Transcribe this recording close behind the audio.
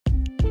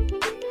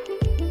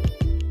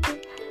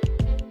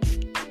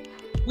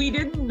we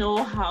didn't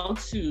know how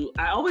to.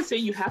 I always say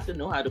you have to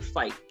know how to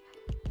fight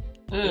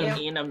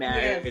in a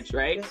marriage,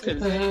 right?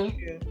 Because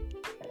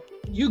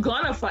you're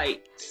gonna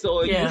fight,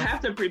 so you have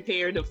to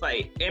prepare to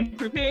fight. And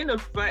preparing to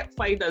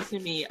fight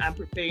doesn't mean I'm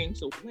preparing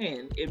to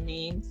win. It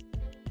means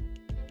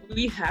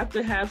we have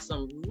to have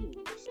some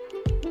rules.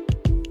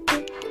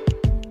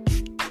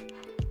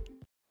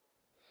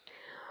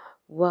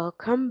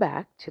 Welcome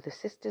back to the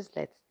Sisters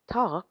Let's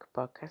Talk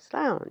Podcast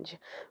Lounge.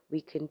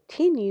 We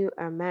continue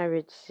our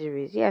marriage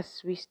series.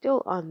 Yes, we're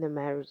still on the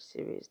marriage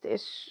series.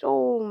 There's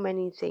so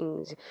many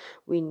things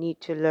we need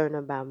to learn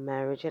about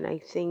marriage. And I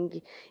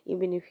think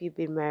even if you've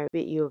been married,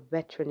 you're a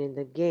veteran in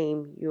the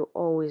game, you're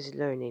always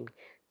learning.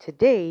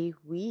 Today,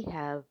 we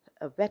have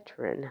a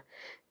veteran.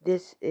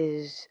 This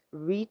is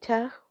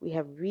Rita. We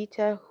have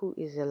Rita, who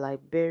is a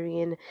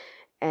Liberian,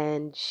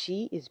 and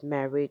she is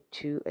married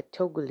to a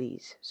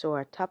Togolese. So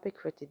our topic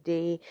for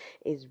today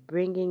is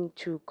bringing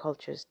two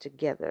cultures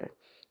together.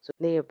 So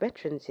they are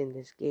veterans in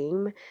this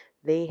game.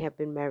 They have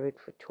been married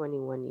for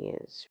 21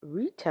 years.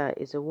 Rita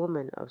is a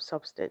woman of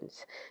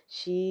substance.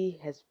 She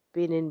has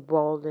been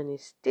involved and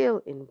is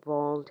still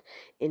involved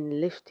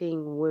in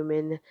lifting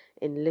women,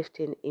 in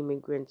lifting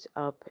immigrants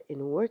up,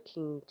 in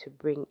working to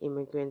bring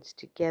immigrants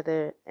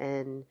together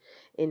and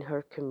in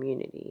her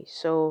community.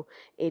 So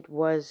it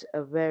was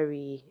a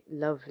very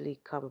lovely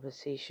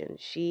conversation.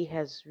 She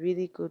has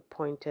really good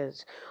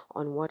pointers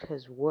on what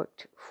has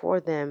worked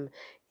for them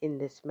in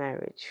this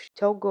marriage.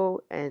 Togo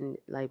and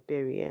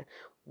Liberia,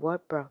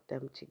 what brought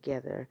them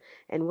together,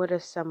 and what are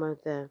some of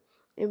the,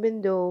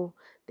 even though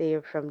they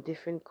are from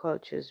different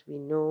cultures, we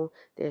know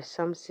there's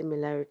some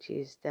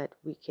similarities that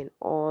we can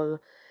all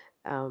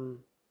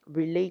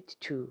relate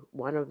to.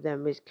 One of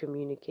them is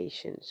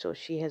communication. So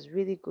she has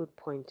really good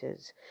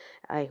pointers.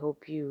 I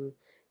hope you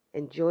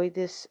enjoy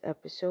this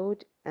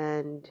episode,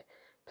 and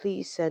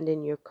please send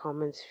in your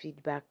comments,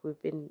 feedback.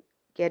 We've been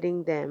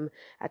getting them.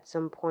 At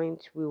some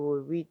point we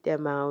will read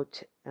them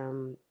out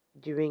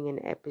during an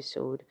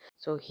episode.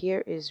 So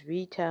here is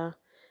Rita,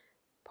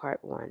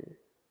 part 1.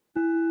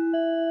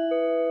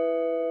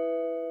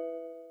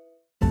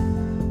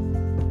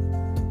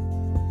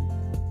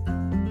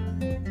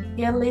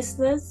 Dear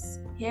listeners,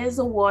 here's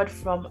a word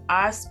from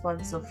our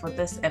sponsor for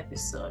this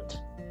episode.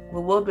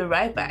 We will be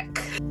right back.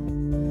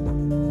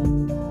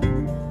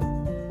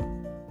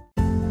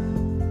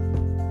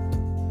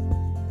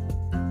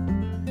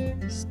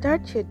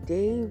 Start your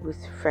day with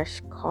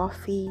fresh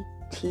coffee,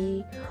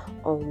 tea,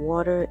 or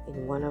water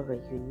in one of our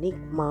unique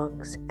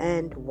mugs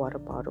and water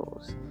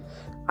bottles.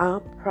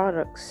 Our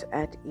products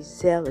at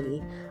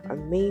Izeli are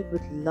made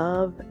with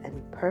love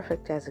and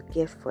perfect as a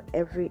gift for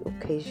every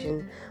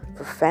occasion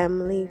for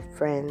family,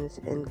 friends,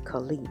 and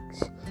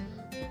colleagues.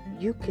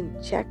 You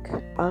can check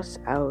us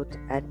out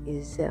at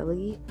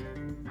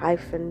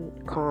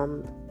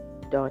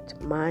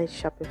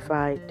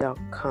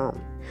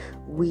izeli-com.myshopify.com.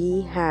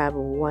 We have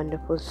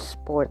wonderful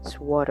sports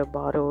water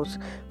bottles.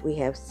 We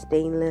have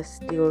stainless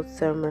steel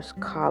thermos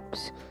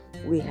cups.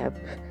 We have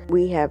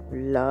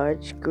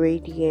large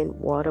gradient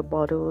water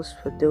bottles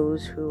for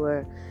those who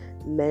are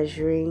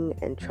measuring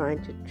and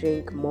trying to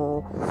drink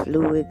more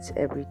fluids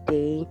every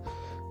day.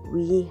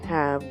 We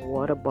have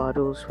water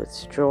bottles with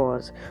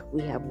straws.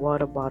 We have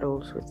water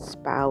bottles with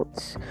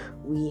spouts.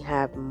 We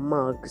have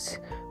mugs.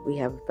 We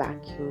have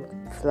vacuum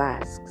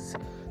flasks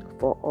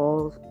for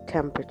all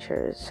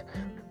temperatures.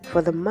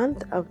 For the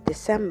month of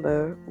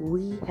December,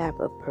 we have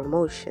a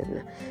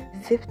promotion,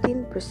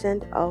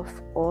 15%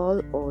 off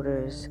all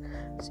orders.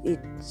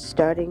 It's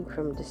starting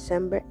from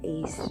December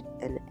 8th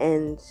and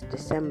ends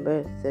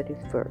December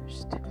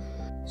 31st.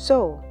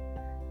 So,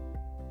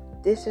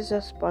 this is a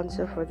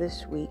sponsor for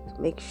this week.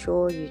 Make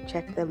sure you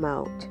check them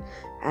out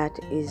at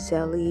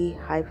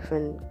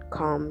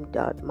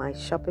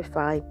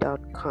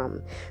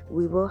izeli-com.myshopify.com.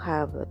 We will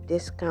have a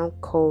discount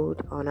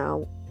code on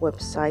our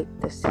website,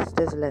 the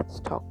Sisters Let's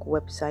Talk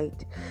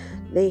website.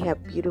 They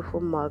have beautiful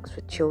mugs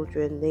for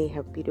children. They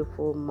have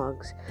beautiful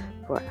mugs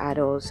for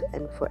adults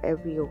and for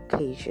every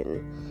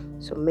occasion.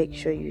 So make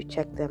sure you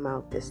check them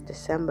out this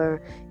December.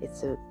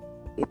 It's a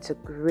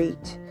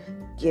great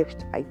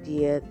gift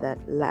idea that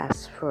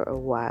lasts for a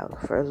while,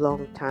 for a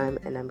long time,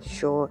 and I'm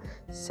sure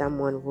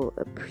someone will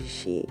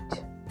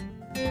appreciate.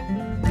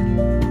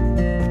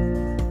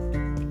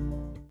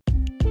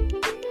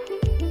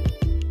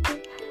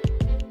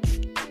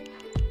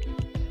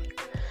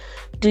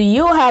 Do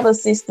you have a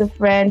sister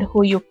friend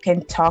who you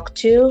can talk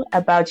to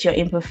about your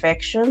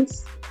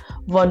imperfections,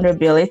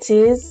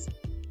 vulnerabilities,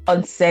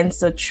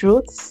 uncensored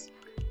truths,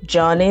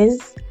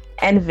 journeys,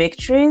 and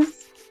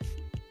victories?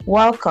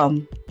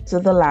 Welcome to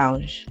the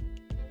lounge.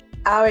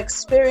 Our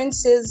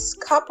experiences,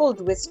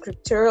 coupled with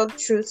scriptural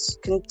truths,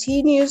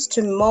 continues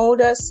to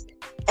mold us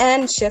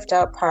and shift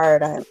our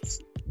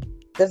paradigms.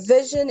 The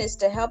vision is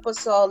to help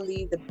us all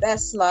lead the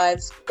best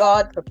lives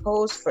God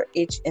proposed for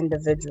each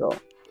individual.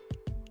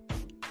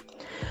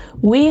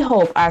 We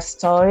hope our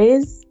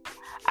stories,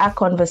 our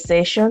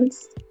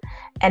conversations,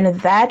 and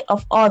that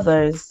of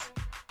others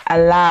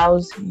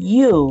allows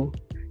you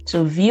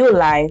to view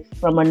life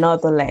from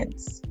another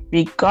lens.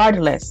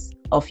 regardless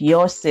of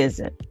your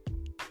season.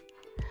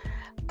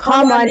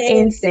 Come on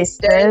in,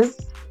 sisters.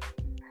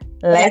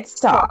 Let's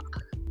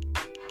talk.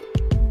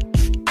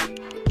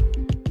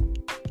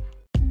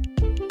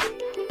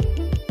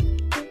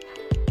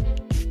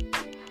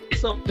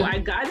 So I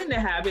got in the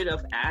habit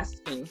of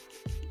asking,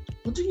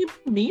 what do you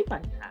mean by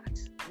that?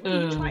 What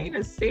are you trying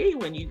to say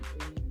when you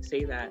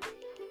say that?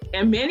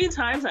 And many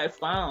times I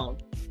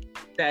found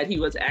that he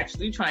was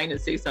actually trying to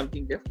say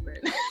something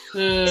different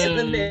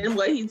than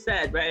what he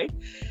said, right?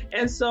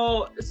 And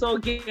so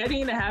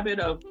getting in the habit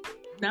of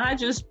not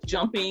just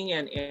jumping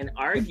and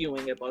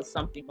arguing about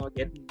something or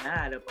getting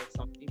mad about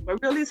something, but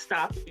really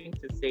stopping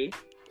to say,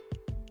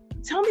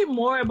 tell me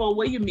more about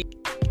what you mean.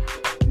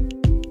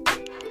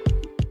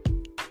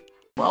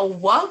 Well,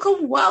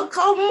 welcome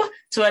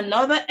to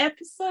another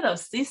episode of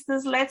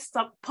Sisters Let's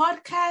Talk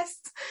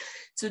podcast.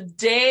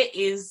 Today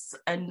is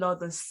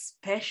another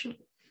special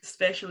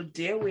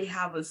day. We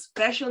have a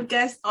special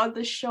guest on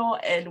the show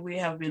and we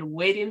have been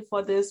waiting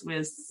for this.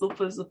 We're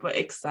super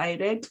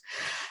excited.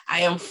 I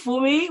am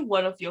Fumi,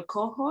 one of your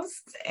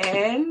co-hosts,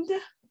 and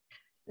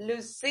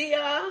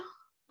Lucia,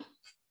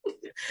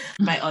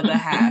 my other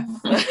half.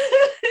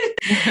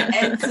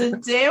 And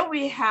today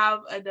we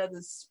have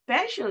another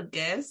special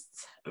guest,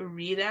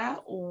 Rita.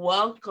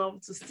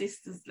 Welcome to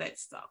Sisters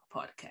Let's Talk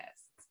podcast.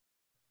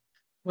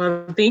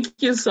 Well, thank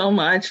you so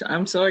much.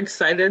 I'm so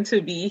excited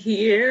to be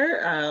here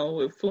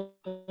with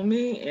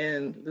Fumi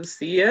and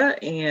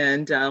Lucia.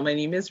 And my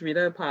name is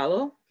Rita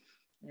Apollo.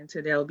 And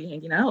today I'll be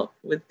hanging out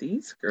with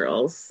these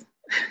girls.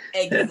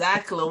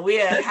 Exactly. We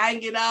are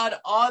hanging out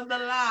on the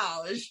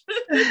lounge.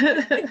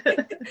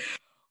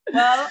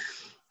 Well,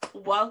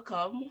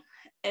 welcome.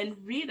 And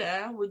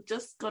Rita, we're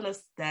just gonna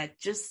start.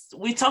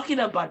 We're talking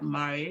about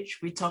marriage.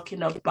 We're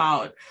talking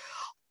about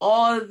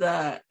all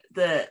the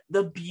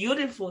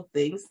beautiful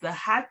things, the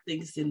hard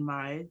things in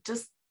marriage.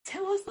 Just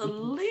tell us a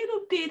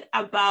little bit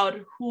about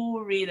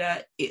who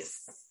Rita is.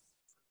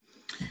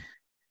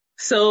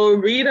 So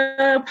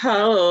Rita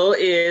Apollo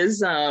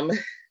is I'm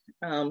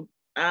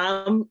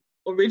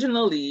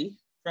originally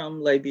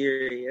from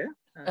Liberia.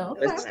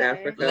 West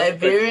Africa.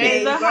 Liberia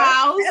in the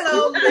house.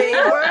 Hello,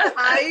 neighbor.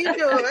 How you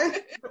doing?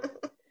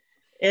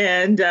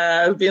 And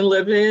I've been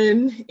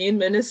living in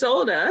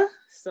Minnesota.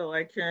 So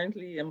I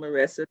currently am a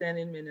resident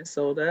in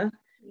Minnesota.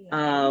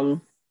 Yeah.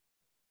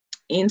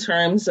 In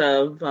terms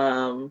of,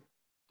 I've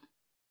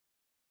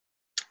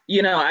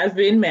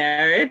been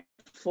married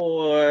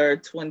for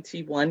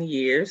 21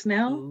 years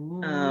now.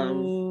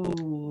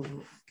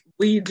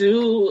 We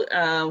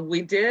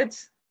did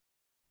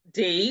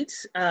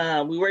date.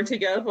 We were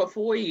together for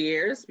 4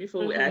 years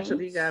before we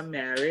actually got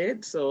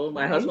married. So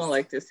my husband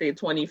liked to say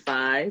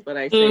 25, but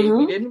I say if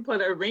you didn't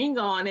put a ring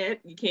on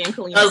it, you can't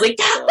clean I was it.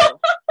 Like, so.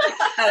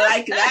 I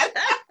like that.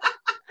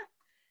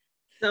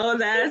 So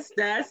that's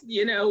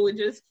we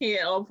just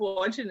can't,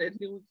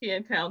 unfortunately, we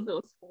can't count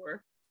those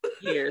 4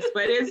 years.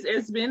 But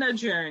it's been a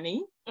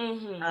journey.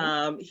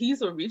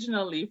 He's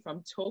originally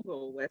from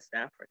Togo, West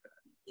Africa.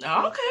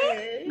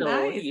 Okay. So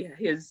nice.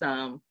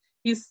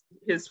 His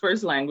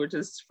first language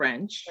is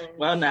French.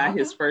 Well, not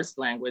his first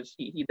language.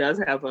 He does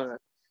have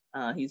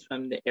he's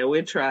from the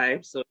Ewe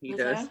tribe, so he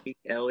does speak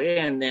Ewe,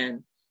 and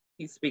then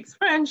he speaks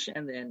French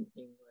and then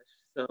English.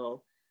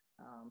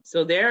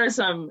 So there are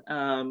some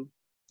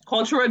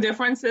cultural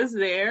differences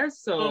there,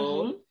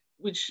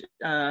 which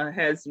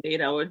has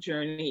made our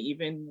journey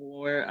even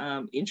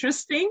more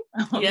interesting,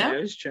 our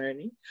marriage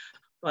journey.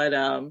 But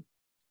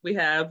we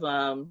have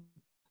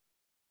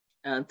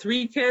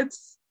 3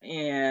 kids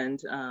and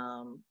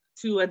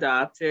 2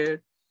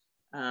 adopted,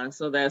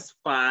 so that's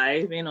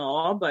 5 in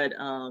all, but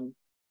 2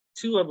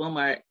 of them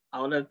are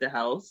out of the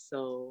house,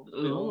 so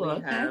we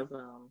only have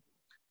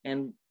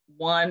and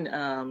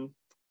 1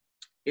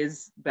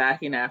 is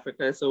back in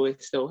Africa, so we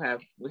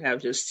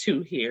have just 2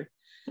 here.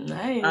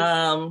 Nice.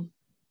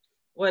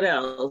 What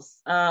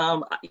else?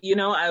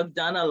 I've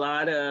done a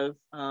lot of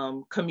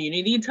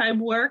community type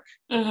work.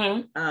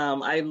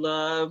 I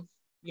love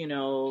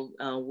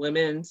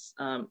women's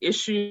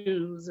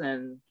issues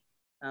and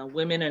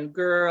women and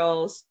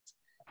girls.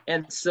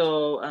 And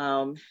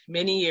so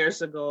many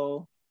years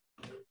ago,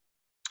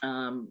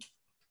 I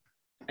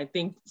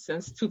think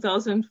since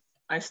 2000,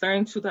 I started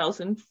in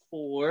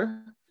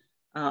 2004.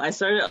 I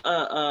started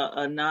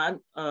a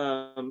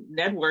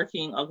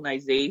networking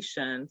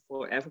organization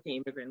for African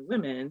immigrant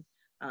women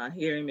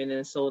here in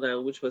Minnesota,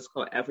 which was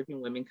called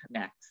African Women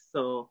Connect.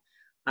 So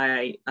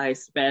I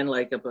spent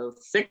like about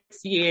 6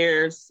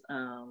 years,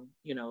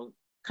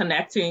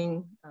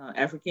 connecting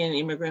African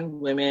immigrant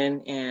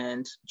women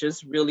and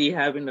just really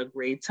having a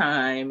great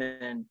time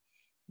and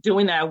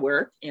doing that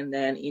work. And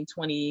then in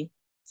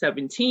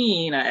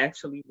 2017, I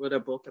actually wrote a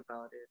book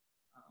about it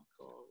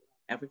called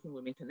African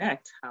Women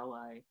Connect, how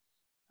I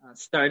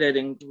started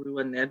and grew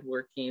a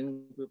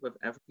networking group of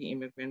African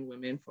immigrant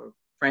women for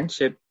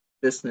friendship,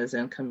 business,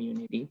 and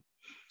community.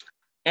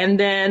 And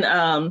then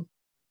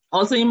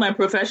also in my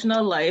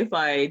professional life,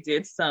 I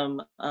did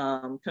some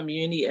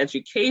community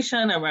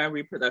education around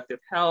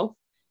reproductive health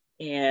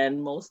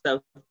and most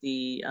of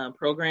the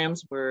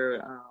programs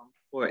were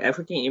for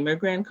African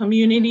immigrant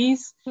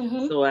communities.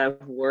 Mm-hmm. So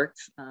I've worked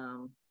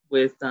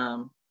with,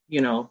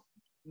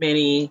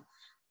 many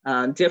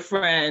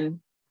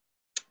different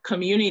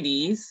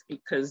communities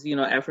because,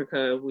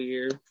 Africa,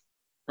 we're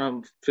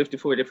from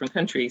 54 different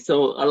countries.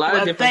 So a lot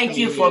of different thank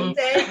you for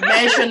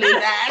mentioning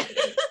that.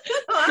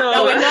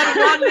 So we're not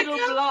one little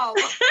blob.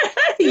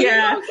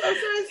 Yeah.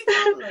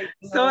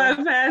 So I've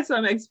had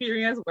some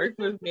experience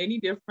working with many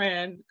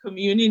different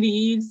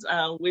communities,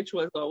 which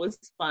was always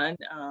fun.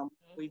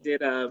 We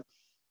did a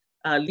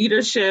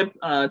leadership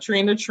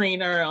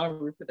trainer on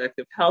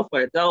reproductive health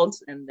for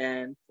adults and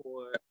then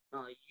for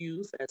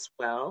youth as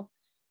well.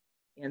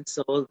 And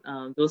so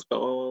those were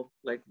all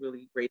like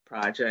really great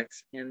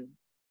projects. And,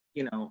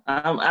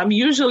 I'm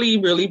usually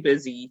really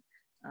busy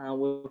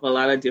with a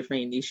lot of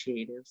different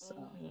initiatives.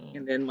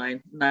 And then my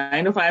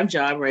 9-to-5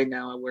 job right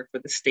now, I work for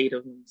the state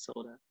of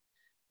Minnesota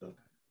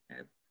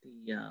at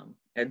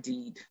the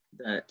DEED,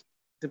 the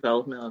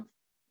Development of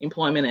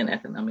Employment and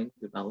Economic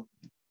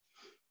Development.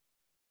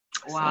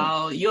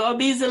 Wow, you're a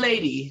busy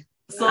lady.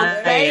 So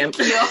thank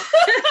you.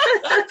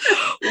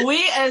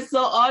 We are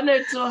so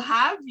honored to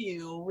have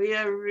you. We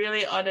are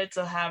really honored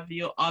to have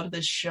you on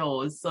the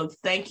show. So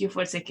thank you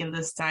for taking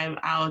this time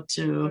out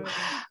to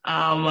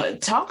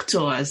talk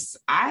to us.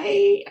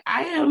 I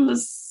am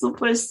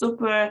super,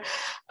 super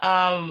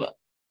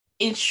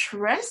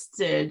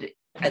interested.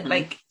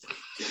 Like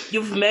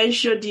you've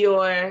mentioned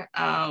your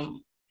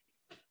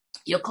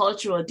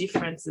cultural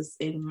differences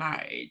in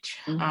marriage.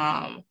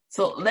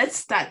 So let's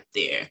start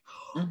there.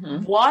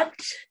 What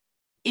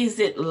is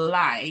it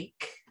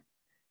like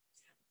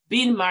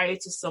being married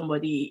to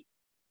somebody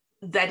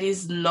that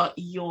is not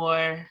you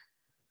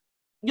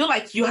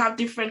have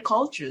different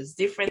cultures,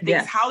 different things.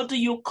 Yes. How do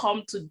you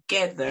come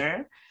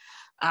together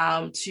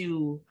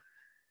to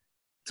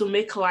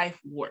make life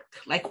work?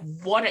 Like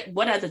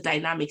what are the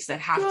dynamics that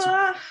have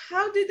to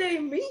how did they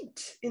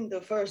meet in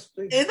the first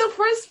place?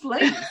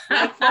 Like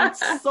from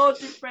so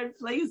different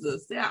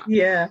places.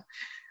 Yeah.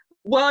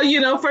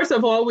 Well, first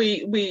of all,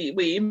 we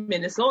in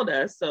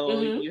Minnesota,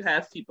 so you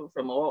have people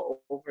from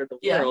all over the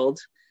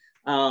world.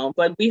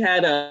 But we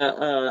had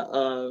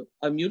a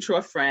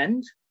mutual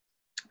friend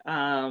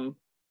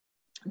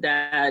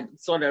that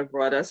sort of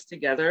brought us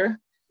together,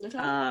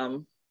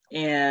 and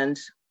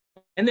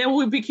then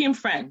we became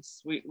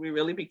friends. We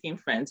really became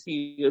friends.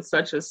 He was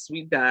such a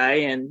sweet guy,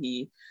 and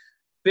he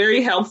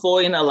very helpful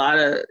in a lot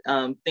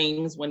of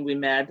things when we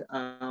met.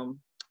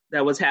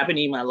 That was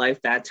happening in my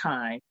life that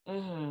time.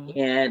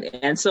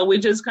 And so we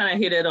just kind of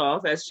hit it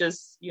off as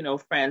just,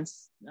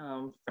 friends,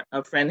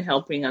 a friend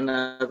helping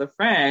another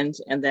friend.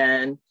 And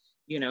then,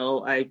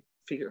 I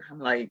figured I'm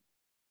like,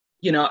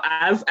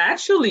 I've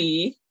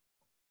actually,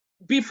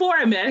 before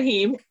I met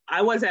him,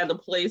 I was at a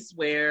place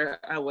where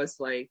I was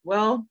like,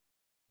 well,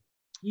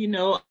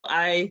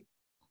 I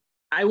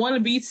want to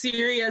be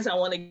serious. I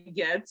want to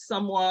get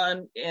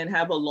someone and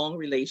have a long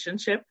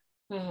relationship,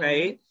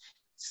 right?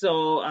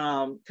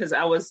 So, because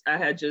I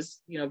had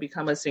just,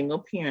 become a single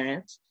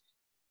parent.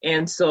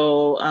 And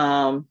so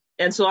I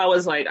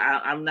was like,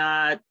 I'm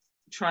not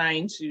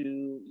trying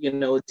to,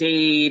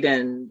 date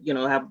and,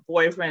 have a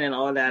boyfriend and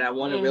all that. I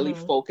want to really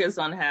focus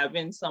on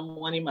having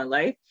someone in my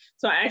life.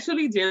 So I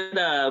actually did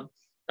a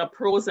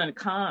pros and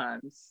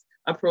cons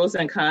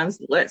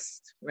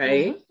list,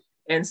 right?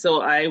 And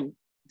so I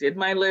did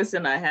my list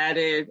and I had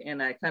it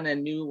and I kind of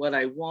knew what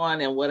I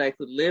want and what I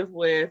could live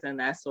with and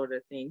that sort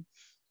of thing.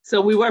 So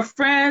we were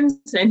friends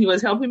and he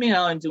was helping me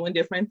out and doing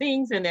different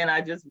things. And then I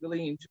just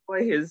really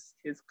enjoy his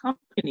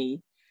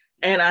company.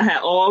 And I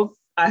have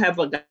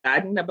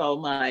forgotten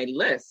about my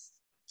list.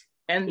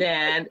 And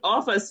then all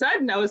of a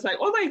sudden I was like,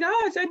 oh my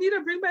gosh, I need to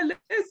bring my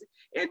list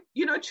and,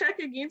 check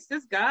against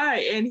this guy.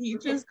 And he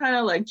just kind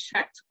of like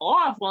checked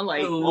off on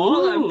like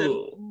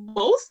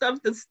most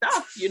of the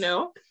stuff,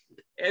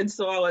 And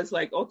so I was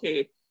like,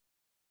 okay,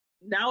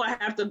 now I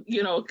have to,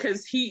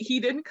 because he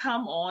didn't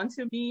come on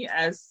to me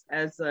as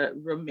a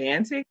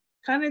romantic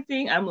kind of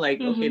thing. I'm like,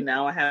 okay,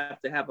 now I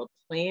have to have a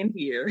plan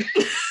here.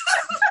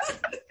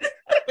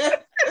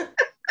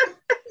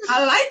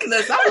 I like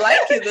this. I'm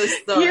liking this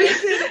story.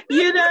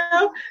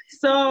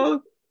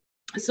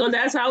 So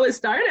that's how it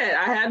started.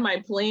 I had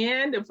my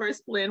plan. The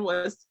first plan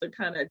was to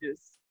kind of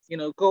just,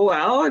 go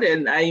out,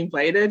 and I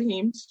invited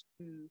him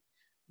to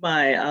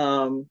my,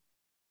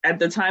 at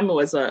the time it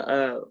was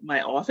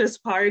my office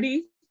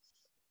party.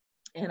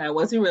 And I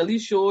wasn't really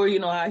sure,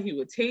 how he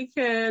would take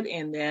it.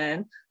 And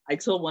then I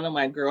told one of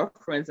my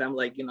girlfriends, I'm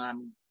like,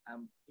 I'm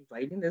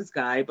inviting this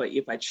guy, but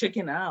if I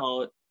chicken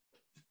out,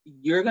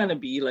 you're going to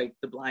be like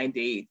the blind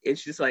date.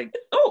 It's just like,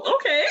 oh,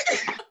 okay.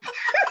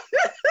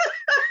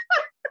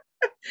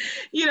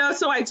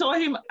 So I told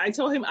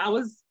him I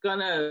was going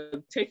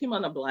to take him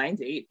on a blind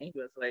date. And he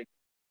was like,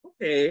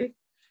 okay.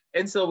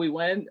 And so we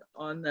went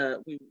on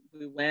we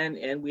went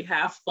and we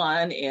have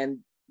fun and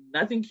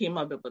nothing came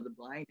up about the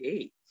blind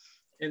date.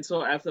 And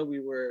so after we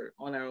were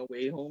on our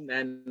way home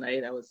that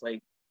night, I was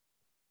like,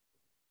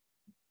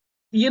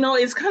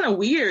 it's kind of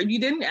weird. You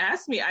didn't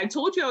ask me. I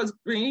told you I was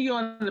bringing you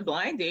on a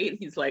blind date.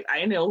 He's like,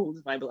 I know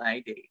who's my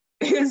blind date.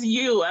 It's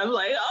you. I'm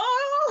like,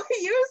 oh,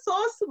 you're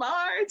so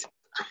smart.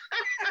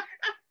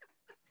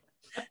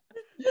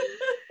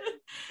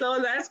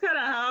 So that's kind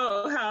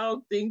of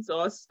how things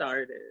all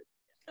started.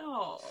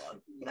 Oh,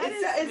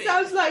 it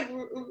sounds like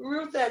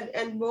Ruth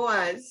and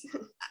Boaz.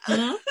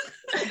 Hmm?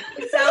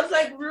 It sounds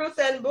like Ruth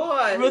and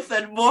Boaz. Ruth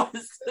and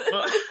Boaz.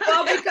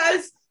 Well,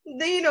 because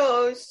they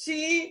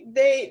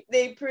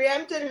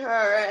preempted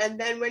her, and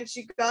then when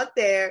she got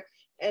there,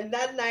 and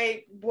that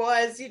night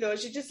Boaz, she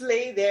just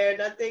lay there,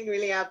 nothing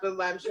really happened,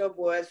 but I'm sure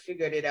Boaz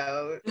figured it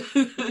out.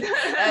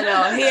 I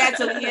know he had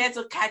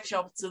to catch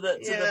up to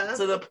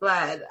the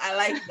plan. I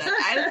like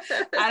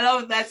that. I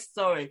love that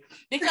story,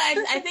 because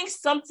I think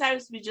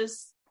sometimes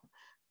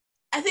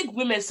I think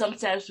women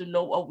sometimes we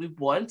know what we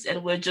want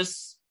and we're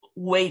just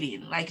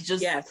waiting,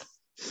 yes.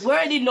 We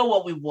already know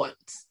what we want,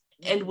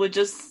 and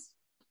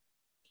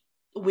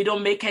we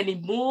don't make any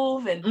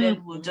move, and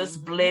then we're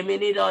just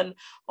blaming it on,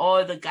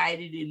 the guy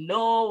didn't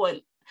know,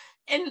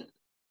 and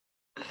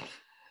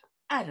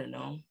I don't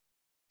know.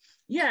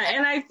 Yeah,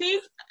 and I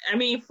think,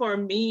 for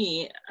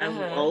me, I've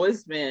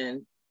always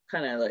been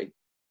kind of like,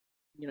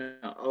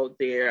 out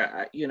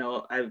there.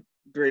 I'm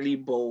really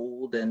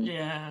bold and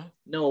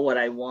know what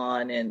I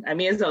want, and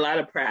it's a lot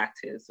of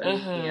practice.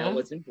 I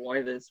wasn't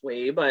born this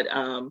way, but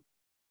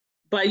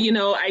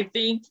I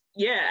think,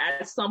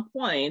 at some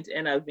point,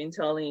 and I've been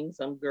telling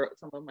some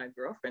of my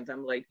girlfriends,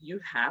 I'm like,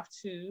 you have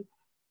to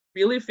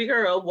really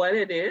figure out what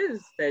it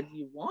is that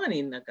you want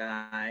in a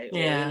guy or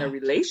in a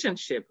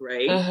relationship,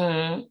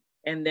 right?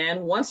 And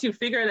then once you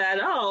figure that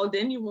out,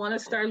 then you want to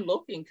start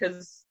looking,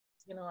 because,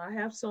 I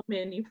have so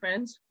many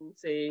friends who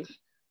say,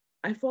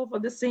 I fall for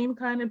the same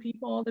kind of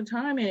people all the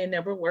time and it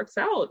never works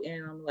out.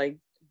 And I'm like,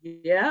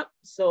 yeah,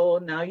 so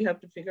now you have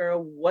to figure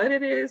out what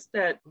it is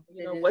that,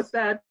 what's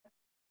that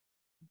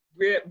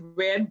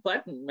red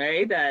button,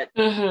 right? That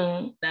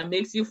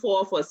makes you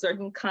fall for a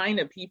certain kind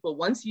of people.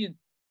 Once you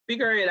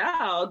figure it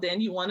out,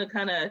 then you want to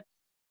kind of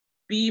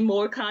be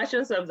more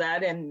conscious of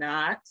that and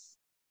not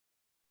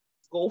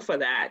go for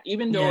that,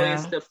 even though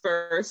it's the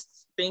first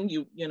thing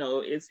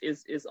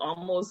it's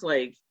almost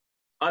like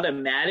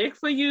automatic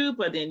for you,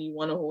 but then you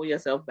want to hold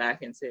yourself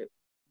back and say,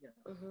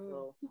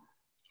 so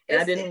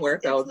that didn't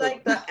work out.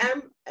 It's like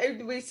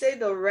we say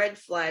the red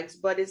flags,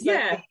 but it's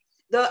like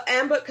the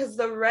amber, because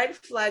the red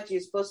flag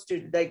you're supposed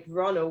to like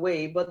run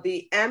away, but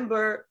the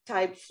amber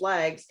type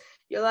flags,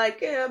 you're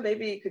like,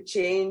 maybe it could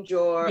change,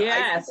 or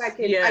I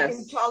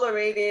can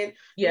tolerate it.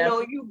 Yes.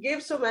 You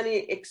give so many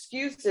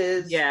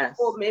excuses. Yes.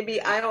 Or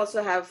maybe I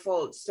also have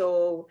faults,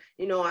 so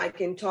I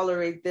can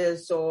tolerate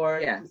this, or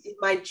it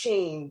might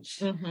change.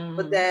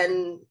 But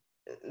then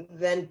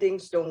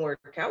things don't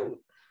work out.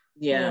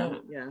 Yeah.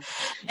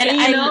 And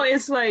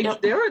it's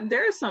like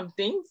there are some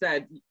things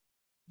that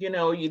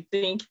you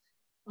think,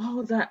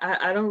 that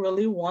I don't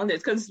really want it,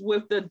 because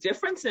with the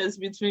differences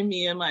between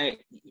me and my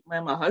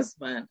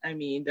husband,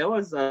 there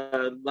was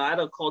a lot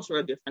of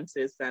cultural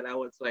differences that I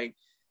was like,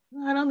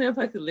 I don't know if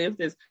I could live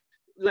this.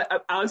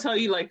 I'll tell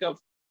you, like, a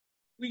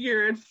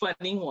weird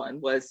funny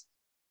one was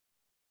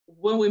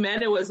when we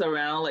met. It was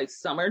around like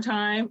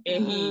summertime,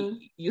 and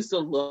he used to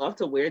love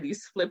to wear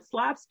these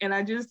flip-flops, and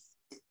I just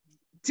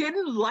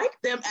didn't like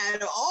them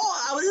at all.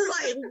 I was just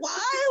like,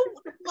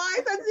 why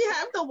does he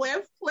have to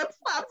wear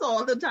flip-flops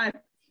all the time?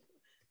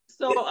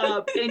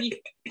 So,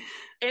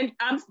 and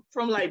I'm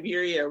from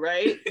Liberia,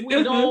 right?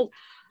 We don't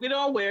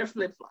wear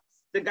flip-flops.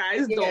 The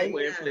guys don't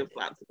wear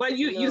flip-flops, but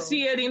you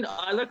see it in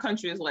other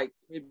countries like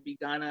maybe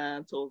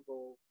Ghana,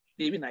 Togo,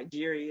 maybe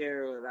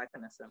Nigeria, or that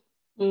kind of stuff.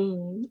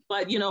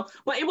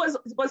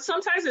 But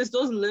sometimes it's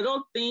those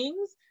little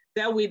things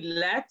that we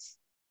let,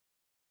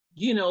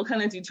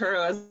 kind of deter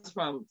us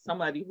from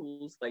somebody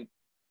who's like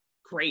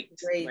great.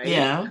 Right?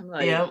 Yeah.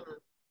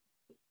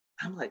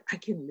 I'm like, I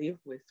can live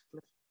with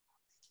flip-flops.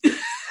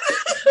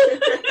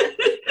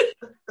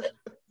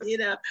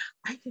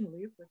 I can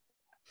live with that.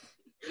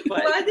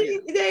 But I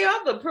think they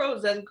are the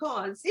pros and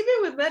cons.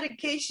 Even with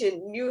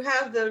medication, you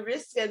have the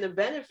risks and the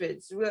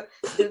benefits. Do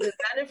the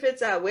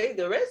benefits outweigh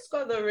the risk,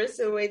 or the risks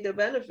outweigh the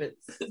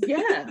benefits?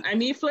 Yeah,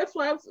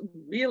 flip-flops,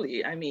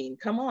 really.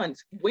 Come on.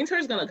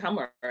 Winter's going to come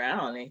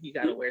around and you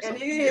got to wear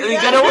something.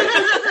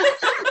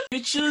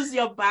 You choose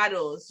your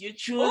battles. You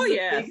choose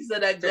the things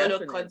that are going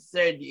to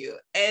concern you.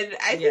 And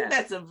I think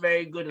that's a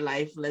very good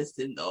life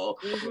lesson, though.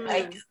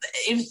 Like,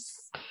 if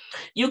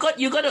you got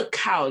to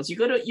count. You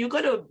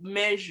got to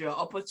measure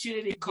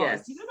opportunity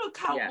cost. You got to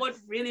count what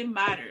really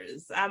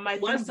matters.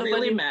 What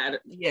really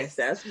matters? Yes,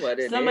 that's what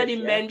it is. Somebody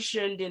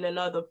mentioned in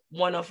another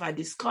one of our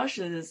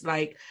discussions, it's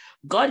like,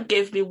 God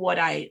gave me what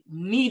I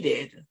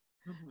needed,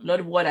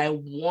 not what I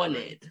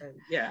wanted.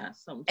 Yeah,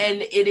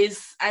 and it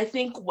is. I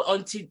think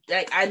until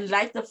I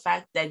like the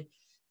fact that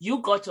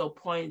you got to a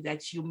point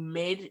that you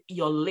made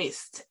your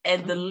list,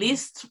 and the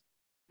list,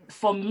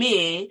 for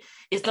me,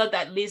 it's not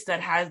that list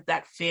that has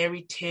that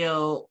fairy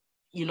tale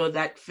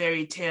that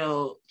fairy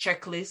tale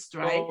checklist,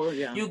 right? Oh,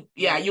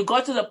 yeah. You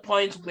got to the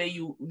point where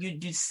you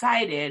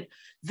decided,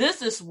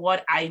 this is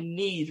what I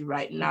need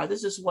right now.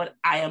 This is what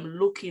I am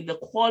the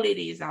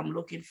qualities I'm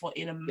looking for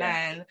in a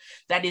man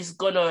that is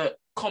gonna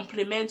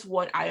complement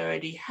what I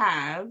already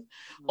have,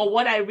 or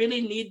what I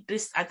really need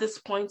at this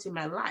point in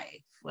my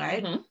life,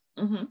 right?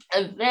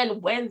 And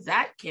then when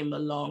that came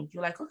along,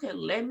 you're like, okay,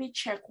 let me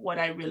check what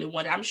I really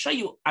want. I'm sure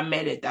you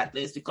amended that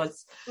list,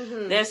 because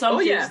there's some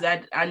things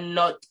that are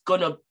not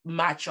gonna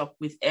match up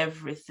with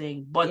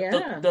everything, but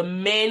the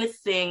main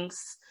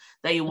things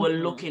that you were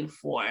looking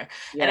for.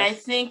 And I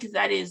think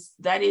that is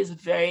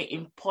very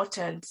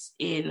important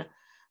in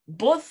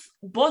both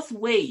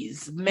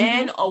ways,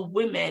 men or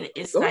women.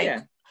 It's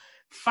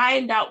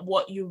find out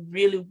what you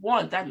really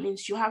want. That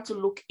means you have to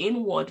look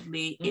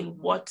inwardly in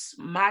what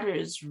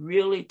matters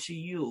really to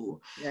you.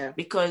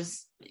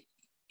 Because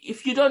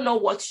if you don't know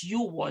what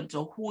you want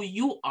or who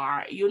you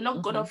are, you're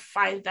not gonna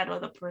find that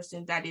other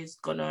person that you're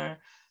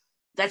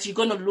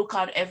gonna look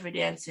out every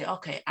day and say,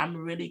 okay, I'm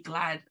really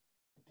glad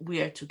we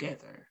are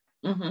together.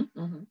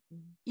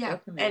 Yeah.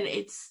 And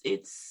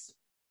it's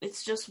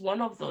just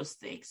one of those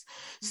things.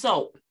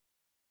 So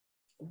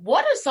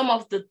what are some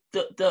of the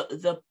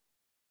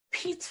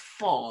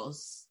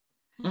pitfalls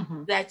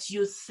that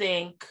you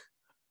think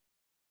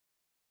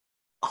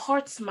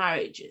hurts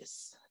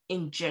marriages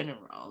in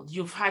general?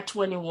 You've had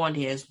 21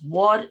 years.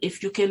 What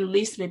if you can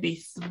list maybe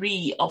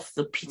 3 of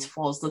the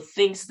pitfalls, the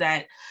things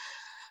that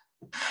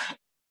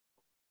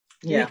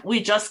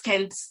we just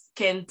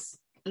can't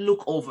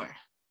look over?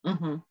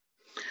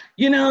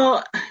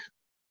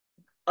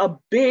 A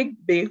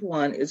big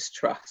one is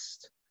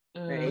trust,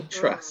 right?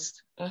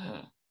 Trust.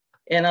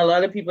 And a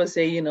lot of people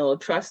say,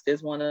 trust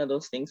is one of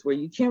those things where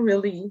you can't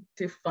really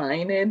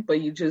define it, but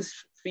you just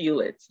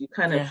feel it. You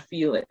kind of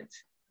feel it.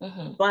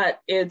 But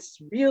it's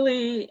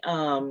really,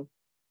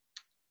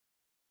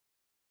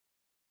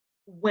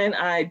 when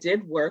I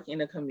did work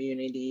in a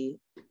community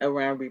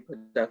around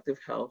reproductive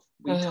health,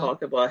 we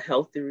talked about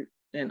healthy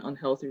and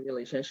unhealthy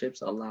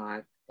relationships a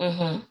lot,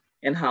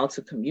 and how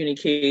to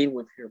communicate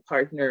with your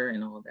partner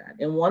and all that.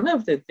 And one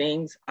of the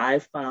things I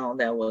found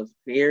that was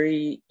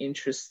very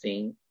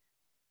interesting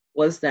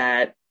was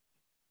that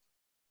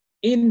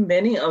in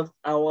many of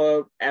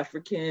our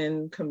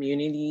African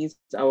communities,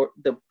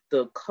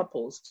 the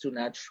couples do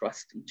not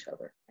trust each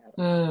other at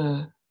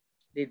all.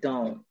 They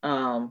don't.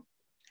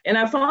 And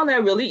I found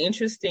that really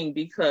interesting,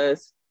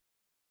 because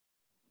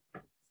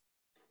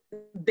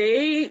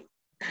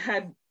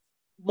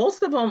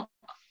most of them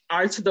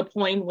are to the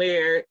point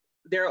where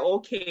they're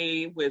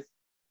okay with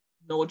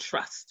no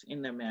trust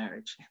in their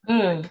marriage.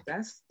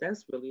 That's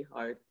really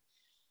hard.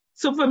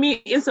 So for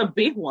me, it's a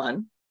big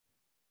one,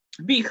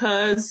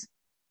 because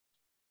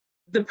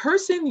the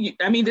person,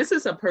 this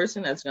is a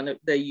person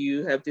that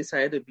you have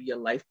decided to be a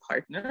life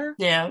partner.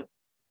 Yeah.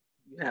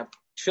 You have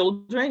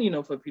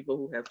children, for people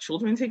who have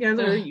children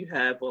together, you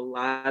have a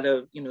lot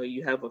of,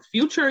 you have a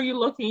future you're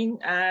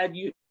looking at,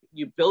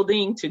 you're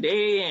building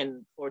today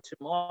and for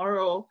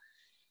tomorrow.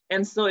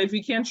 And so if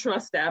you can't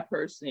trust that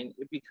person,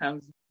 it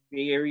becomes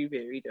very,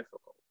 very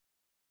difficult,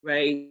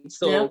 right?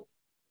 So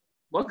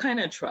what kind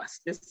of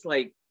trust? It's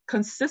like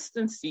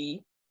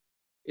consistency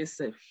is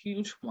a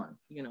huge one.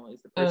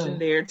 Is the person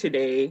there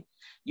today?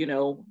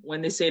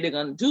 When they say they're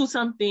going to do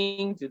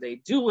something, do they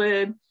do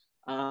it?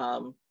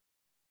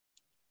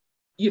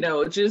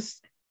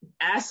 Just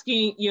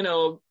asking,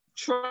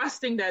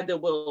 trusting that they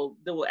will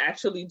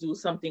actually do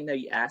something that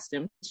you ask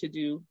them to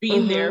do,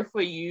 being there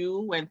for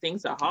you when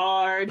things are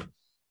hard,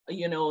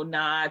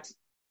 not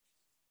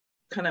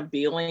kind of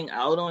bailing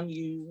out on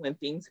you when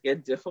things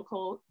get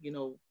difficult,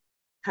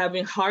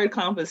 having hard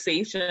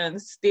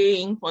conversations,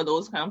 staying for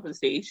those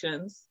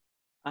conversations,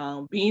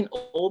 being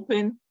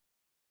open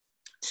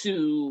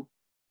to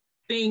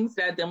things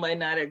that they might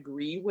not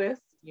agree with.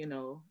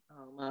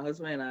 My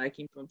husband and I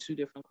came from 2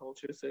 different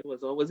cultures, so it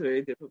was always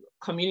very difficult.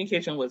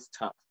 Communication was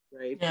tough,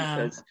 right?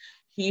 Because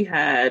he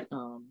had,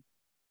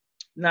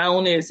 not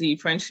only is he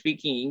French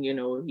speaking,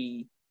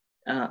 he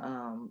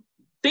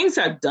things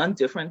are done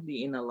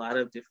differently in a lot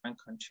of different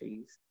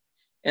countries.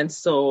 And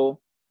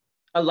so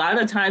a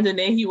lot of times, and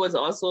then he was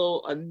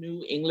also a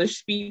new English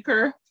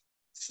speaker.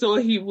 So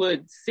he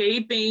would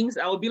say things,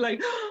 I would be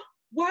like,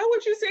 why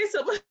would you say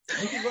something?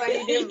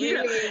 Right,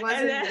 it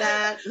wasn't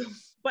that.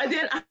 But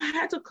then I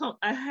had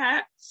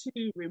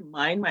to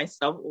remind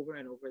myself over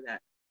and over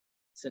that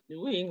it's a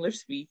new English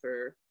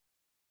speaker.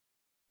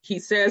 He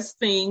says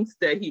things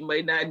that he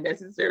might not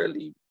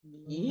necessarily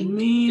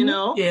mean,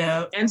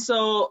 Yeah. And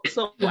so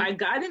I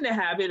got in the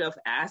habit of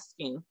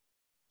asking,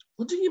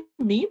 what do you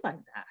mean by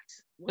that?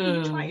 What are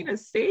you trying to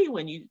say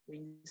when you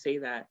say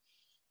that?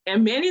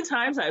 And many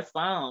times I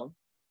found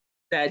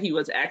that he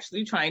was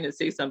actually trying to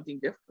say something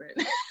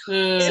different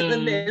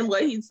than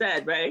what he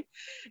said, right?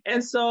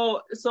 And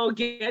so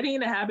getting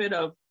in the habit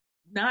of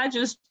not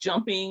just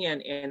jumping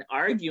and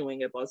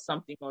arguing about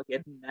something or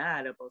getting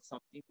mad about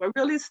something, but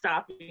really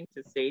stopping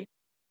to say,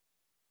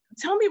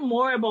 tell me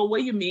more about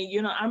what you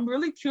mean. I'm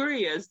really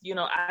curious.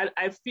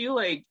 I feel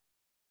like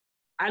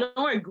I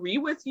don't agree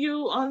with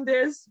you on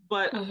this,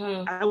 but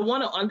I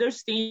want to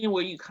understand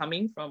where you're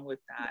coming from with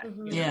that. You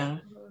know?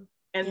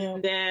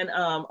 And then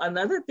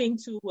another thing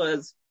too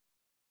was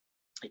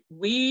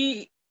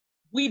we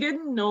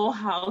didn't know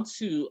how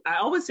to. I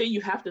always say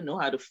you have to know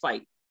how to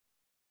fight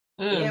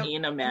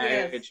in a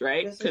marriage,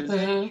 right?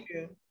 Because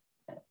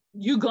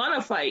you're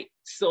gonna fight,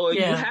 so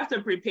you have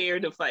to prepare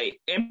to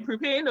fight. And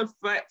preparing to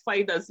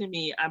fight doesn't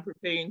mean I'm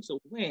preparing to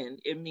win.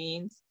 It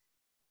means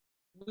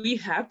we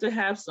have to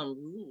have some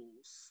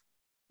rules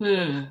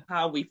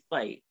how we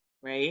fight,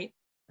 right?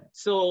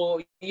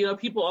 So,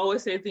 people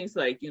always say things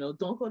like,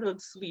 don't go to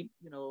sleep,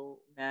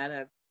 mad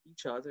at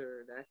each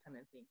other, that kind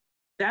of thing.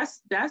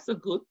 That's a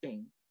good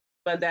thing,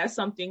 but that's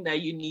something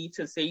that you need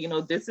to say,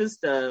 this is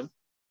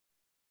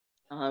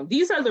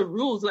these are the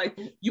rules. Like,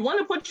 you want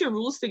to put your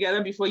rules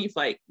together before you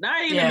fight,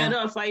 not in the middle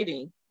of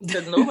fighting,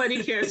 because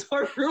nobody cares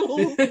for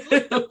rules.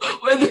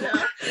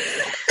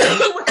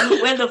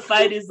 When the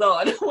fight is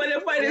on. When the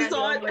fight is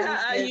on,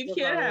 you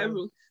can't have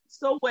rules.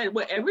 So when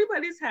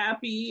everybody's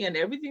happy and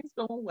everything's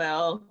going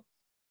well,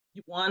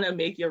 you want to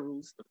make your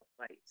rules for the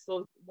fight.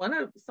 So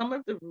some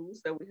of the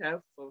rules that we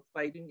have for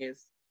fighting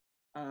is,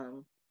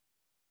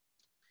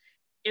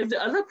 if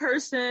the other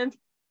person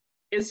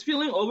is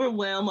feeling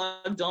overwhelmed or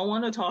don't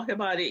want to talk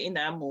about it in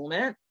that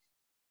moment,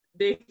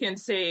 they can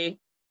say,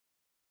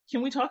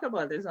 can we talk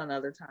about this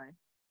another time?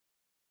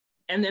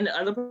 And then the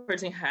other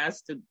person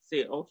has to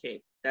say,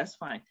 okay, that's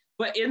fine.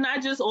 But it's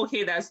not just,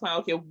 okay, that's fine.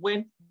 Okay,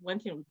 when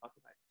can we talk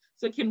about it?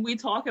 So can we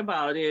talk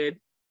about it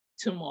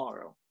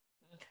tomorrow?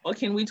 Okay. Or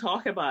can we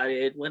talk about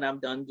it when I'm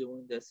done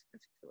doing this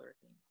particular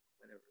thing?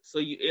 Whatever. So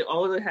it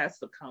always has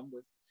to come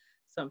with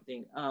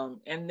something.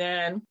 And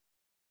then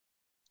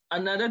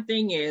another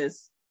thing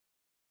is,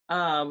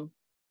 sometimes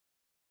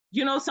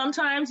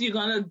you're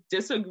going to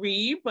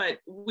disagree, but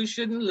we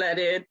shouldn't let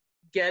it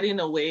get in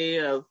the way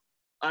of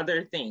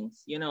other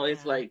things.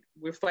 It's like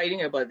we're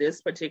fighting about this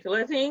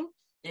particular thing.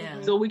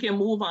 Yeah. So we can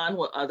move on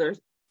with other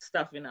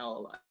stuff in our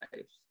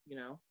lives,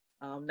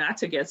 not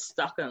to get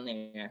stuck on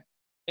there.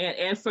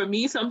 And for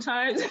me,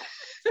 sometimes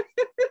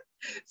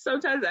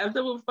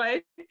after we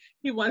fight,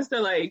 he wants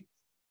to like,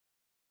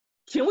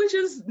 can we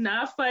just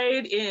not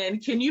fight?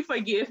 And can you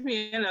forgive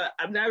me? And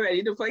I'm not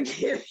ready to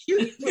forgive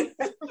you.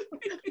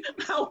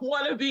 I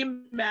want to be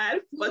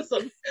mad for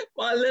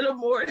a little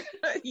more,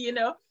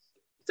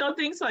 So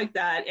things like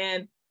that.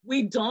 And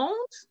we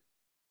don't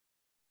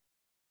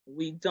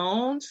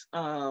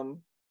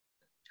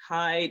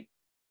hide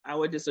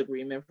our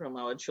disagreement from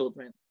our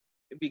children,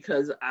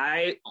 because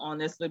I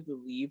honestly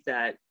believe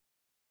that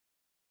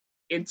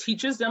it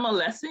teaches them a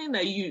lesson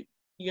that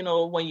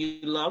when you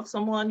love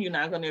someone, you're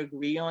not going to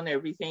agree on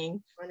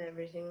everything.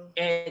 And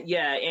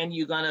and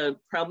you're going to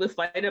probably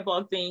fight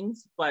about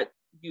things, but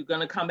you're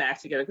going to come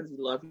back together because you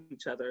love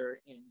each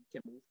other and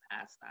can move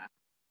past that.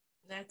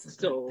 That's a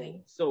good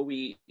thing. So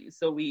we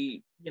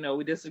we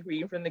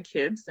disagree from the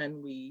kids,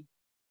 and we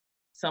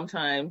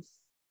sometimes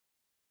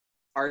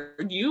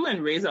argue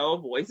and raise our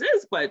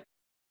voices, but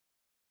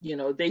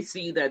they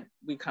see that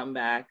we come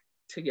back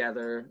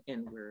together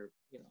and we're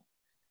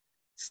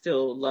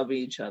still loving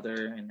each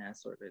other and that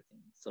sort of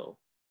thing. So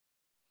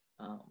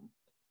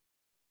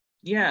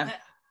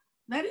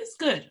that is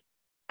good.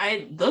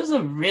 Those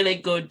are really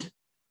good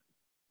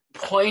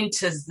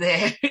pointers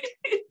there.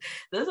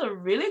 Those are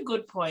really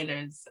good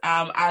pointers.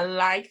 I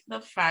like the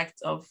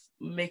fact of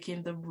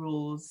making the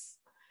rules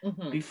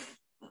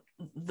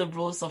the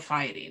rules of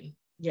fighting.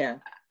 Yeah,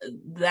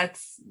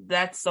 that's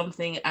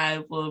something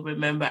I will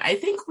remember. I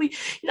think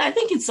I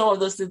think it's all of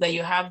those things that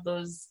you have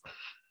those.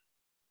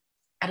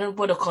 I don't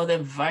want to call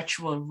them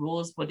virtual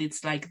rules, but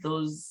it's like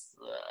those.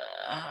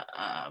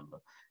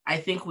 I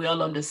think we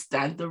all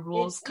understand the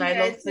rules,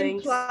 of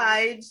things.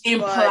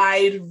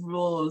 Implied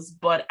rules,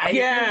 but I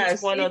think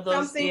it's one of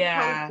those.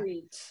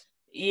 Concrete.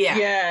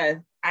 Yeah.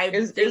 I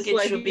think it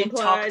like should be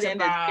talked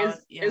about.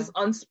 It's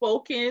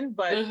unspoken,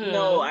 but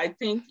no, I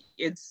think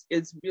it's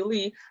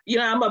really,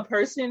 I'm a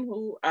person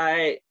who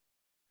I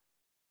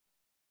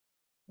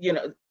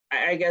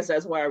guess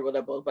that's why I wrote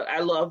a book, but I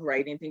love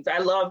writing things. I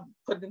love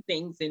putting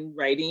things in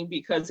writing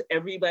because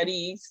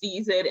everybody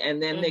sees it and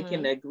then they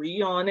can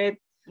agree on it.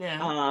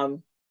 Yeah.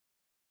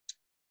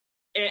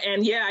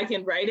 And I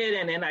can write it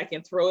and then I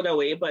can throw it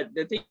away. But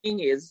the thing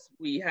is,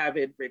 we have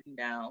it written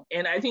down.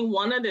 And I think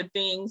one of the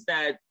things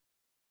that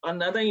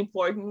another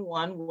important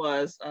one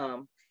was,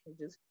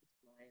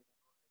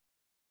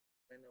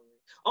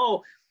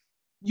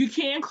 you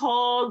can't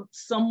call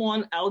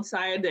someone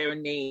outside their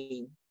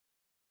name.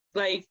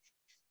 Like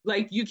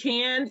you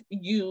can't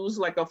use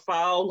like a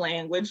foul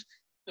language.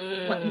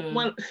 When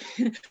my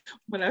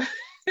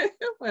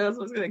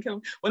husband's gonna kill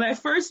me. When I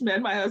first met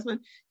my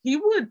husband, he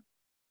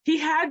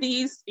had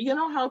these,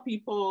 how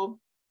people,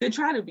 they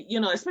try to be,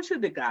 especially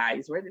the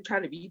guys, right? They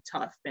try to be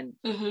tough and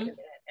then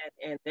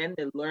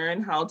they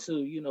learn how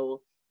to,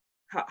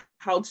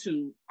 how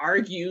to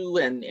argue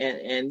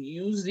and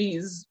use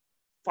these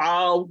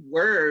foul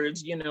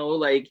words,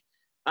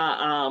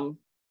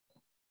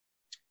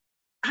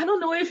 I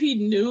don't know if he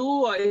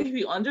knew or if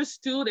he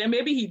understood, and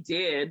maybe he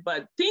did,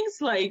 but things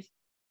like,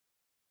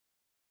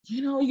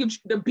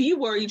 the B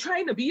word, you're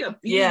trying to be a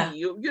B,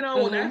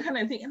 that kind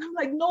of thing. And I'm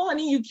like, no,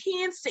 honey, you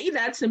can't say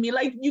that to me.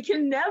 Like, you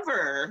can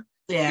never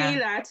say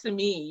that to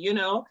me,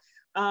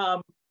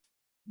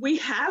 we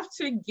have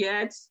to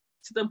get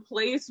to the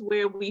place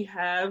where we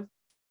have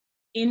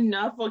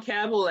enough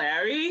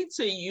vocabulary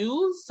to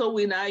use so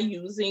we're not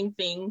using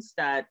things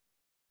that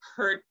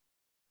hurt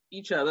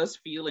each other's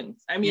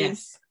feelings. I mean,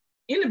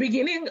 in the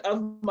beginning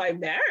of my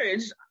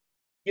marriage,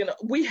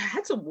 we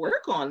had to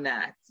work on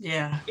that.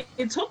 Yeah.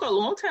 It took a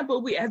long time,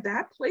 but we're at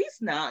that place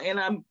now. And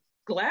I'm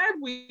glad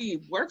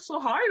we worked so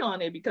hard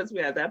on it, because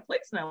we're at that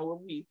place now where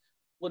we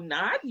will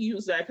not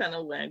use that kind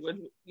of language,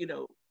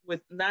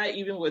 with not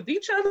even with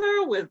each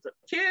other, with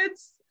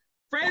kids,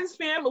 friends,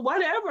 family,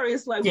 whatever.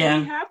 It's like, we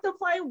have to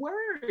find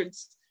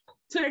words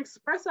to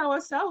express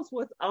ourselves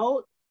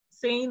without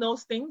saying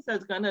those things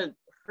that's going to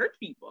hurt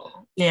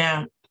people.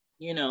 Yeah.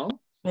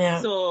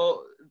 Yeah.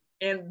 So,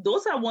 and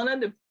those are one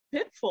of the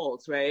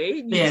pitfalls,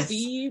 right? You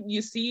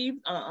see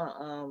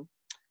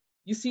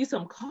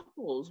some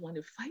couples when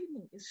they're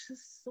fighting, it's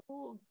just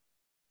so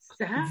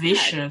sad,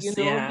 vicious,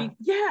 And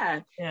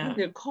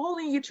they're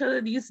calling each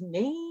other these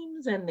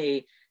names, and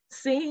they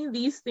saying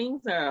these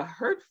things that are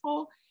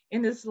hurtful,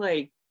 and it's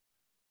like,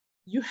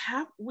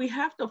 we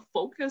have to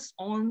focus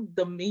on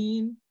the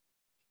main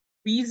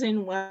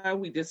reason why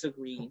we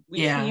disagree. We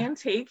can't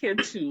take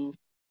it to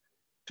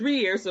 3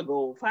 years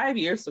ago, 5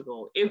 years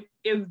ago. If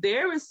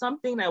there is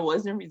something that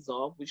wasn't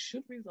resolved, we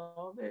should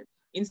resolve it,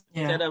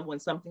 instead of when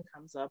something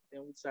comes up,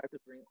 then we start to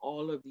bring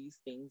all of these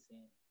things in.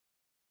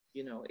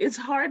 It's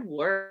hard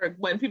work.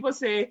 When people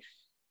say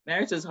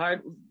marriage is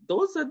hard,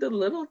 those are the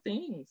little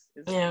things.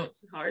 It's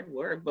hard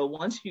work, but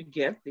once you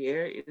get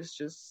there, it's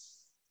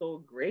just so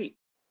great.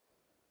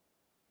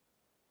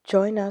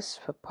 Join us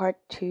for part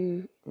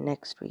 2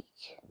 next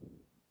week.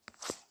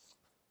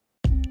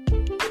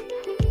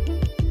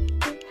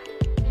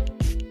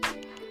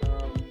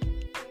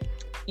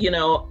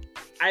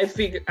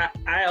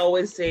 I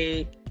always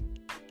say,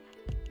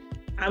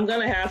 I'm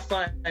gonna have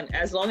fun, and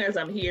as long as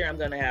I'm here, I'm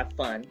gonna have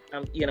fun.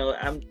 I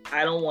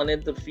don't want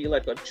it to feel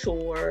like a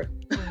chore.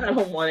 I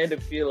don't want it to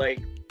feel like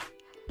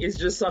it's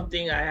just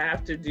something I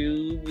have to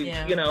do.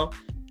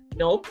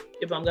 Nope.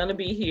 If I'm gonna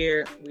be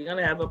here, we're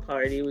gonna have a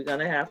party. We're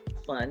gonna have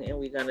fun, and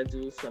we're gonna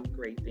do some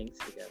great things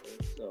together.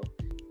 So.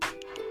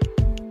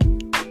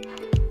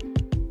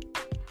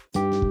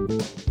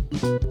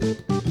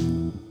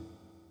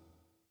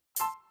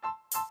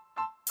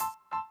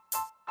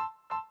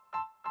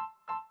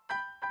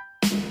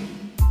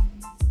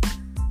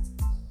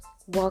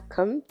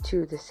 Welcome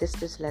to the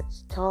Sisters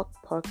Let's Talk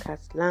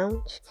podcast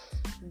lounge.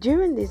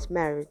 During this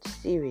marriage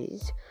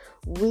series,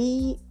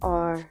 we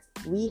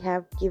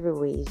have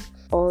giveaways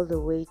all the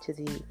way to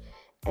the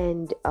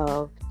end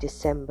of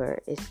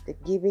December. It's the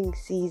giving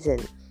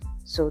season.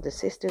 So the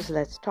Sisters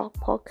Let's Talk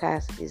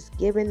podcast is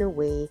giving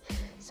away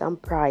some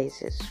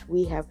prizes.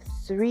 We have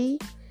 3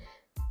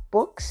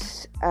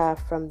 books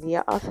from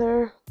the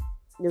author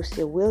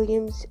Lucia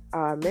Williams,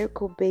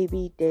 Miracle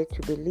Baby, Dare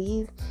to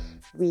Believe.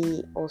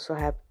 We also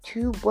have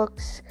 2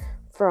 books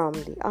from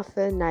the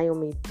author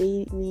Naomi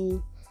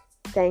Bailey,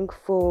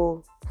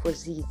 Thankful for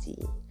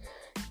Zizi.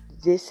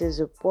 This is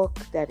a book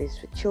that is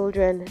for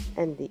children,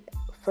 and the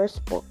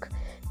first book,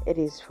 it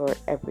is for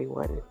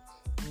everyone.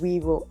 We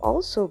will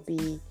also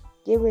be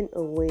giving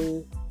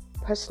away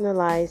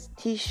personalized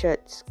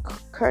t-shirts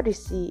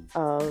courtesy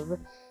of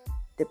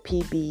the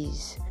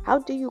PBs. How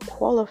do you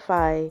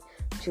qualify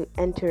to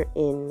enter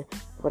in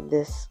for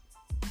this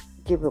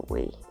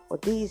giveaway or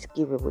these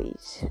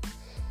giveaways?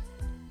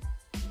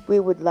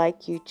 We would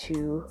like you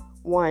to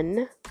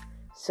 1.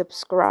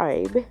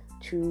 Subscribe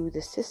to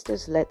the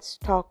Sisters Let's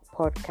Talk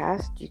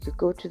podcast. You could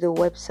go to the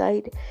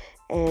website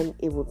and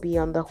it will be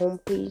on the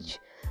homepage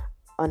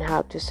on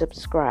how to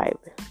subscribe.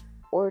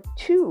 Or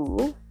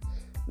 2,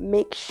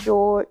 make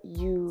sure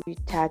you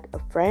tag a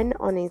friend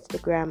on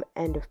Instagram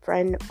and a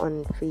friend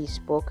on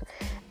Facebook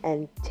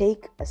and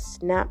take a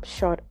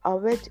snapshot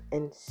of it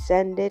and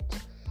send it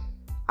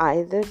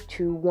either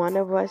to one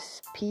of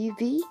us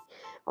PV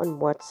on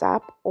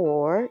WhatsApp,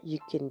 or you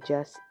can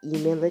just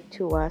email it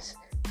to us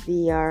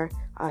via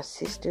our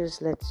Sisters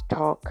Let's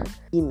Talk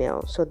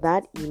email. So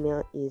that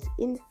email is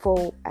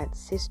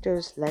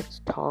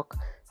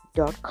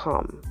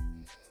info@sistersletstalk.com.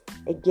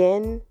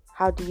 Again,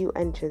 how do you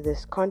enter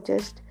this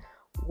contest?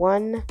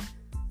 1,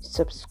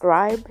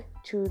 subscribe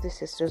to the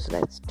Sisters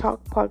Let's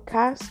Talk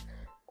podcast,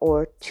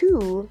 or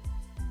 2,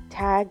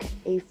 tag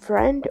a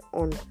friend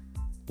on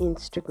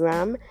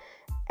Instagram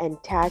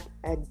and tag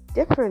a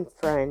different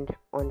friend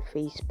on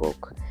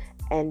Facebook,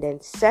 and then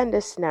send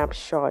a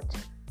snapshot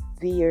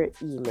via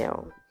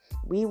email.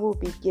 We will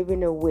be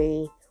giving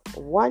away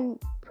 1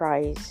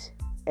 prize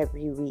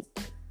every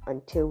week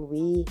until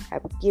we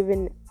have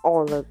given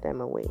all of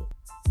them away.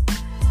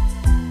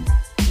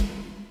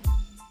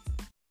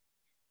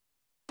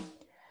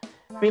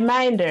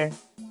 Reminder,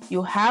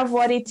 you have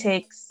what it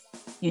takes,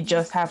 you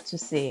just have to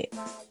say it.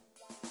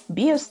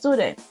 Be a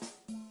student,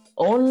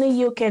 only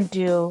you can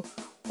do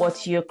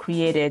what you're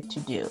created to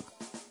do.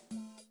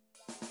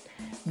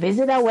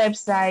 Visit our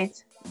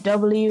website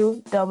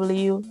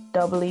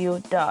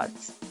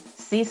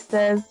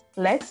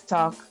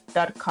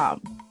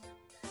www.sistersletstalk.com.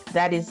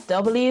 That is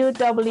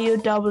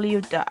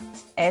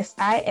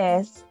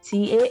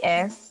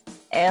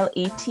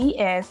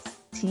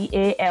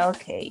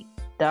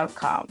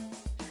www.sistersletstalk.com.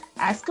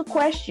 Ask a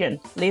question,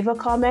 leave a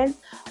comment,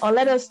 or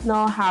let us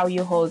know how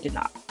you're holding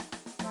up.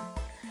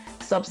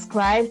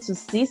 Subscribe to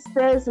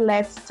Sisters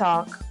Let's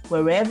Talk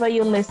wherever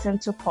you listen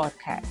to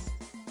podcasts.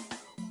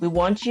 We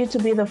want you to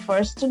be the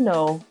first to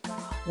know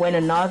when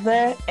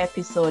another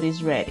episode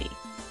is ready.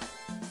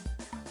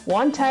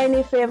 One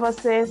tiny favor,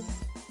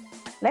 sis.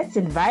 Let's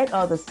invite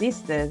other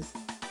sisters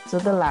to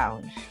the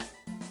lounge.